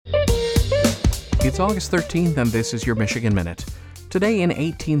It's August 13th, and this is your Michigan Minute. Today in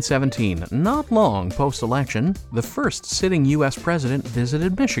 1817, not long post-election, the first sitting U.S. president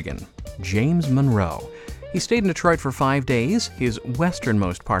visited Michigan, James Monroe. He stayed in Detroit for 5 days, his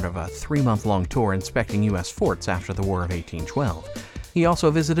westernmost part of a 3-month-long tour inspecting U.S. forts after the War of 1812. He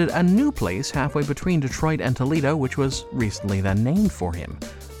also visited a new place halfway between Detroit and Toledo, which was recently then named for him,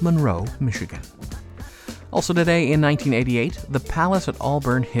 Monroe, Michigan. Also today in 1988, the Palace at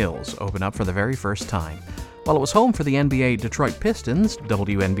Auburn Hills opened up for the very first time. While it was home for the NBA Detroit Pistons,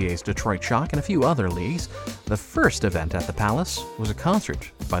 WNBA's Detroit Shock, and a few other leagues, the first event at the Palace was a concert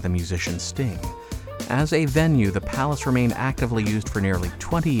by the musician Sting. As a venue, the Palace remained actively used for nearly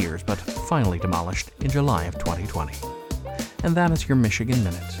 20 years, but finally demolished in July of 2020. And that is your Michigan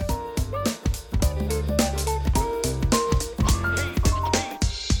Minute.